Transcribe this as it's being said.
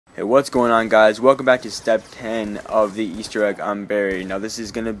Hey, what's going on, guys? Welcome back to step 10 of the Easter egg on Barry. Now this is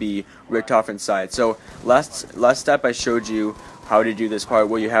going to be Richtofen's side. So last step I showed you how to do this part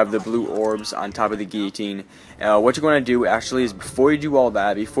where you have the blue orbs on top of the guillotine. What you're going to do actually is before you do all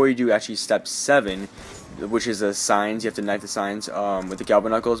that, before you do actually step 7, which is the signs, you have to knife the signs with the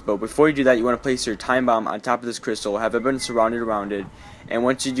galvan knuckles, but before you do that you want to place your time bomb on top of this crystal, have everyone surrounded around it, and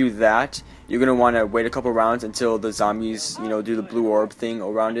once you do that you're going to want to wait a couple rounds until the zombies do the blue orb thing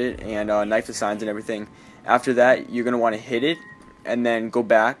around it and knife the signs and everything. After that you're going to want to hit it and then go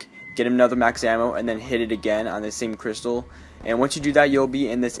back, get another max ammo, and then hit it again on the same crystal. And once you do that, you'll be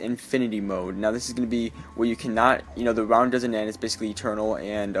in this infinity mode. Now this is going to be where you cannot, the round doesn't end, it's basically eternal,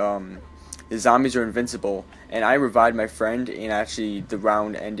 and the zombies are invincible. And I revived my friend, and actually the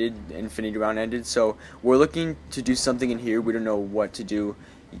round ended, infinity round ended. So we're looking to do something in here. We don't know what to do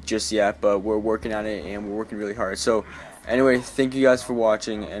just yet, but we're working on it, and we're working really hard. So anyway, thank you guys for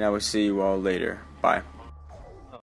watching, and I will see you all later. Bye.